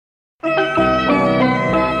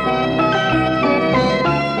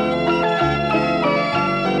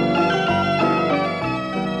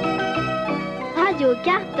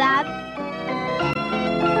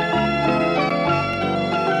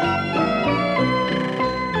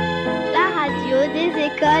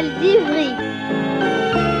l'école d'Ivry.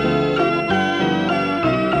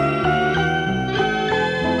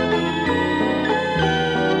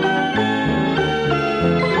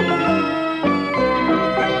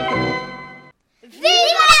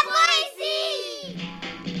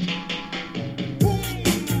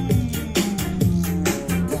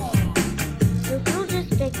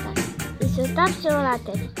 Tape sur la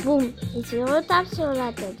tête, boum, il se retape sur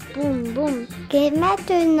la tête, boum, boum. Et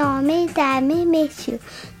maintenant, mesdames et messieurs,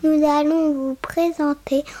 nous allons vous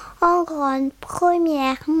présenter en grande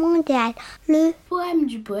première mondiale le poème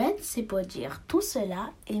du poète. C'est pour dire tout cela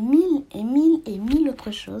et mille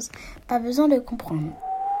autres choses. Pas besoin de comprendre.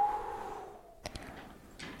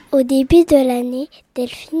 Au début de l'année,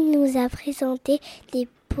 Delphine nous a présenté des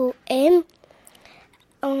poèmes.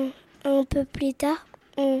 Un peu plus tard,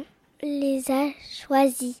 on les a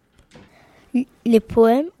choisis. Les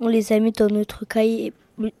poèmes, on les a mis dans notre cahier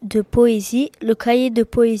de poésie. Le cahier de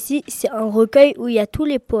poésie, c'est un recueil où il y a tous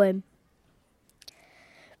les poèmes.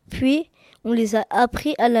 Puis, on les a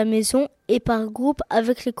appris à la maison et par groupe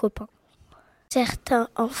avec les copains. Certains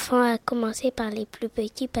enfants ont commencé par les plus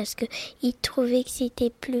petits parce qu'ils trouvaient que c'était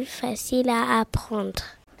plus facile à apprendre.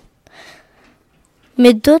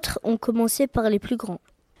 Mais d'autres ont commencé par les plus grands.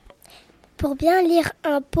 Pour bien lire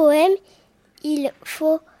un poème, il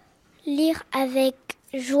faut lire avec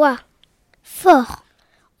joie, fort.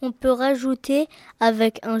 On peut rajouter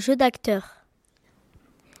avec un jeu d'acteur.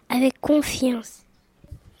 Avec confiance.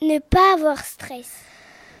 Ne pas avoir stress.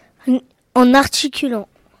 En articulant.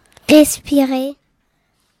 Respirer.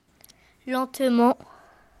 Lentement.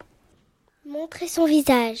 Montrer son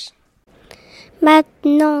visage.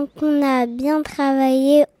 Maintenant qu'on a bien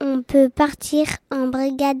travaillé, on peut partir en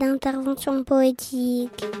brigade d'intervention poétique.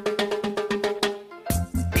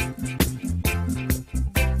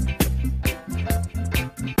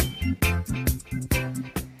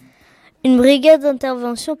 Une brigade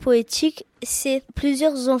d'intervention poétique, c'est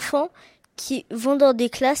plusieurs enfants qui vont dans des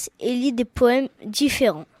classes et lisent des poèmes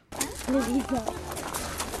différents.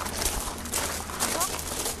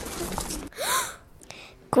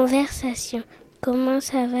 Conversation. Comment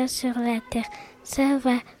ça va sur la terre? Ça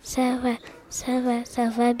va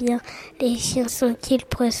bien. Les chiens sont-ils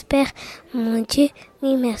prospères? Mon Dieu,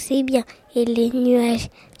 oui merci bien. Et les nuages,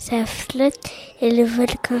 ça flotte. Et le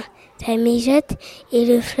volcan, ça mijote. Et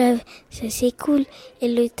le fleuve, ça s'écoule.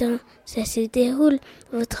 Et le temps, ça se déroule.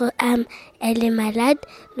 Votre âme, elle est malade.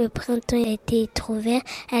 Le printemps était trop vert.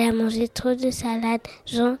 Elle a mangé trop de salade.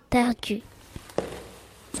 Jean Tardu.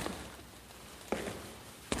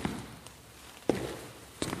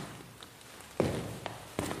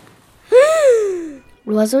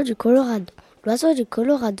 L'oiseau du Colorado. L'oiseau du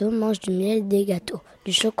Colorado mange du miel, des gâteaux,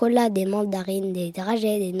 du chocolat, des mandarines, des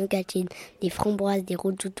dragées, des nougatines, des framboises, des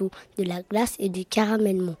roux-toutous, de la glace et du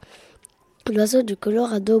caramel mou. L'oiseau du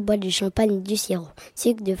Colorado boit du champagne et du sirop,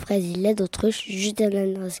 sucre de fraise et lait d'autruche, jus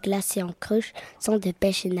d'ananas glacé en cruche, sang de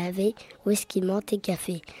pêche et navet, whisky, menthe et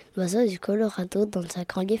café. L'oiseau du Colorado dans sa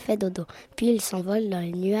grange fait dodo, puis il s'envole dans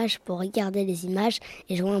les nuages pour regarder les images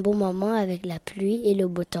et jouer un bon moment avec la pluie et le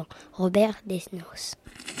beau temps. Robert Desnos.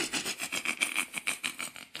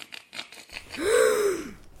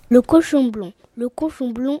 Le cochon blond. Le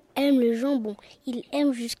cochon blond aime le jambon. Il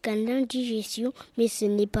aime jusqu'à l'indigestion, mais ce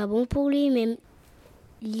n'est pas bon pour lui-même.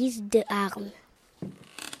 Liste de armes.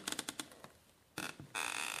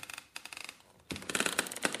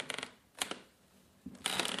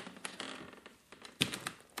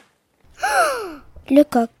 Le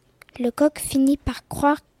coq. Le coq finit par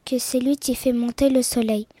croire que c'est lui qui fait monter le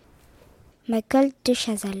soleil. Macaulay de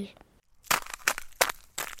Chazal.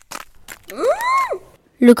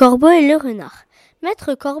 Le corbeau et le renard.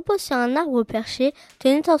 Maître corbeau sur un arbre perché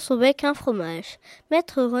tenait dans son bec un fromage.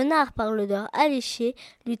 Maître renard, par l'odeur alléchée,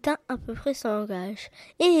 lui tint à peu près son langage.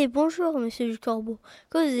 « Eh, bonjour, monsieur du corbeau,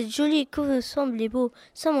 que vous êtes joli, que vous semblez beau.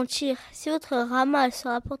 Sans mentir, si votre ramage se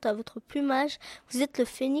rapporte à votre plumage, vous êtes le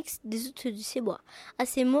phénix des hôtes du Sébois. » À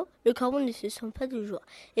ces mots, le corbeau ne se sent pas de joie.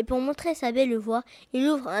 Et pour montrer sa belle voix, il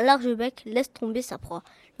ouvre un large bec, laisse tomber sa proie.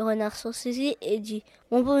 Le renard s'en saisit et dit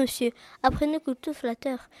 « Mon bon monsieur, apprenez que tout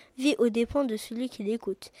flatteur vit aux dépens de celui qui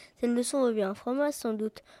l'écoute. Cette leçon vaut bien un fromage sans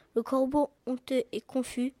doute. » Le corbeau, honteux et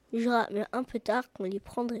confus, jura mais un peu tard qu'on l'y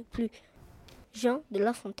prendrait plus. Jean de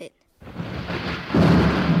La Fontaine.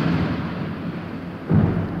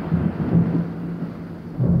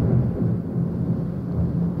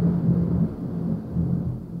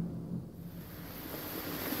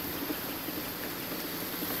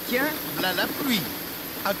 Tiens, v'là la pluie.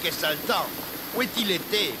 Ah, qu'est-ce sale temps. Où est-il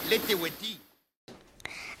l'été où est-il?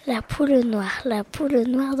 La poule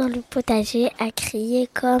noire dans le potager a crié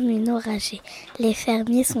comme une oragée. Les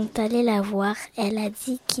fermiers sont allés la voir, elle a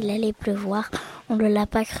dit qu'il allait pleuvoir. On ne l'a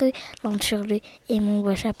pas cru, l'onde sur lui, et mon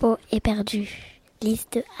beau chapeau est perdu.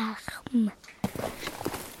 Liste de armes.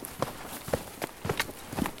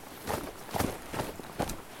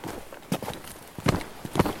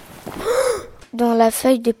 Dans la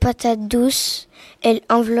feuille de patate douce, elle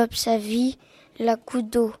enveloppe sa vie, la goutte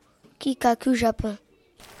d'eau, Kikaku Japon.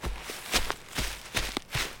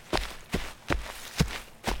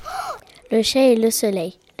 Le chat et le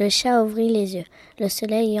soleil. Le chat ouvrit les yeux. Le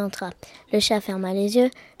soleil y entra. Le chat ferma les yeux.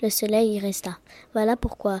 Le soleil y resta. Voilà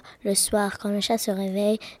pourquoi, le soir, quand le chat se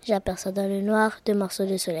réveille, j'aperçois dans le noir 2 morceaux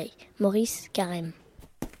de soleil. Maurice Carême.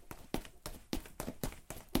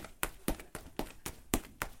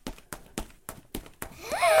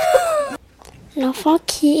 L'enfant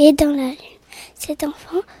qui est dans la lune. Cet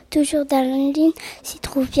enfant, toujours dans la lune, s'y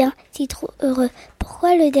trouve bien, s'y trouve heureux.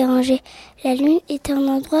 Pourquoi le déranger? La lune est un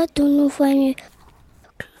endroit d'où nous voit mieux.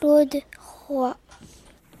 Claude Roy.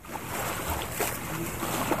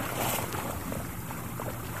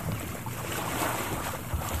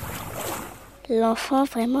 L'enfant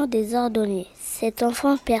vraiment désordonné. Cet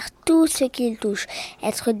enfant perd tout ce qu'il touche.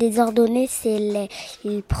 Être désordonné, c'est laid.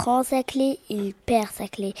 Il prend sa clé, il perd sa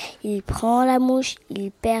clé. Il prend la mouche, il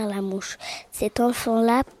perd la mouche. Cet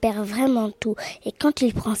enfant-là perd vraiment tout. Et quand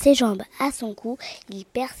il prend ses jambes à son cou, il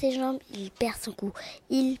perd ses jambes, il perd son cou.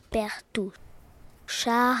 Il perd tout.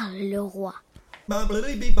 Charles le roi.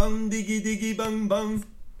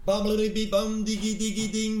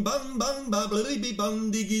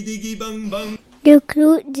 Le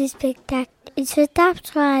clou du spectacle. Il se tape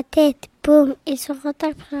sur la tête, boum, il se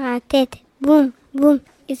retape sur la tête, boum, boum,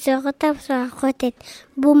 il se retape sur la tête,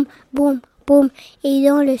 boum, boum, boum, et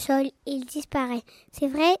dans le sol, il disparaît. C'est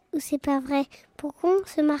vrai ou c'est pas vrai? Pourquoi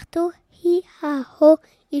ce marteau? Hi ha ho,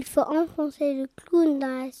 il faut enfoncer le clown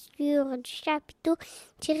dans la sueur du chapiteau,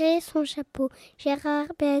 tirer son chapeau. Gérard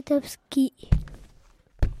Bertowski.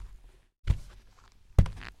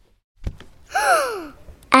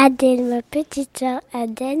 Adèle, ma petite sœur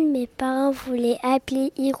Adèle, mes parents voulaient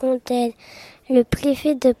appeler Hirondelle. Le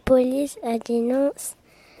préfet de police a dit non,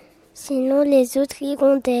 sinon les autres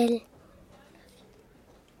hirondelles.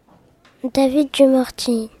 David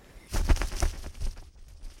Dumortier.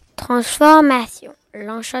 Transformation.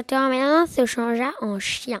 L'enchanteur Merlin se changea en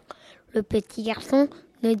chien. Le petit garçon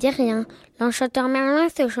ne dit rien. L'enchanteur Merlin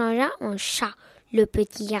se changea en chat. Le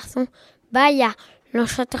petit garçon bâilla.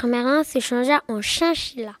 L'enchanteur Merlin se changea en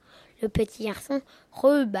chinchilla. Le petit garçon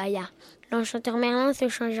rebâilla. L'enchanteur Merlin se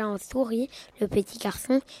changea en souris. Le petit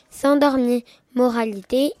garçon s'endormit.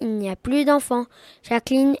 Moralité, il n'y a plus d'enfants.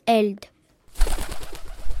 Jacqueline Held.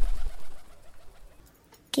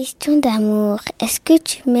 Question d'amour. Est-ce que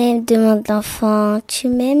tu m'aimes? Demande l'enfant. Tu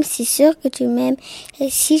m'aimes? C'est sûr que tu m'aimes. Et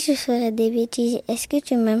si je ferais des bêtises, est-ce que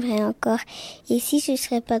tu m'aimerais encore? Et si je ne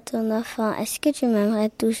serais pas ton enfant, est-ce que tu m'aimerais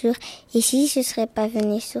toujours? Et si je ne serais pas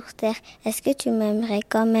venue sur terre, est-ce que tu m'aimerais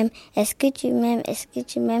quand même? Est-ce que tu m'aimes? Est-ce que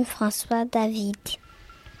tu m'aimes, François David?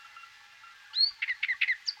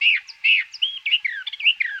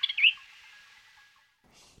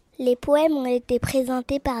 Les poèmes ont été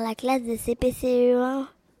présentés par la classe de CPCE1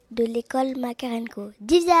 de l'école Makarenko.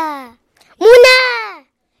 Divya, Mouna,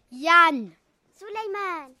 Yann,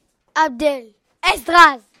 Souleyman, Abdel,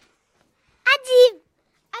 Esdras, Adib,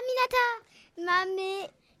 Aminata, Mamé,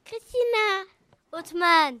 Christina,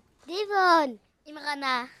 Othman, Devon,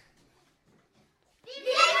 Imrana.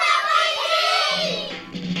 Vive la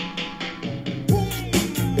poésie!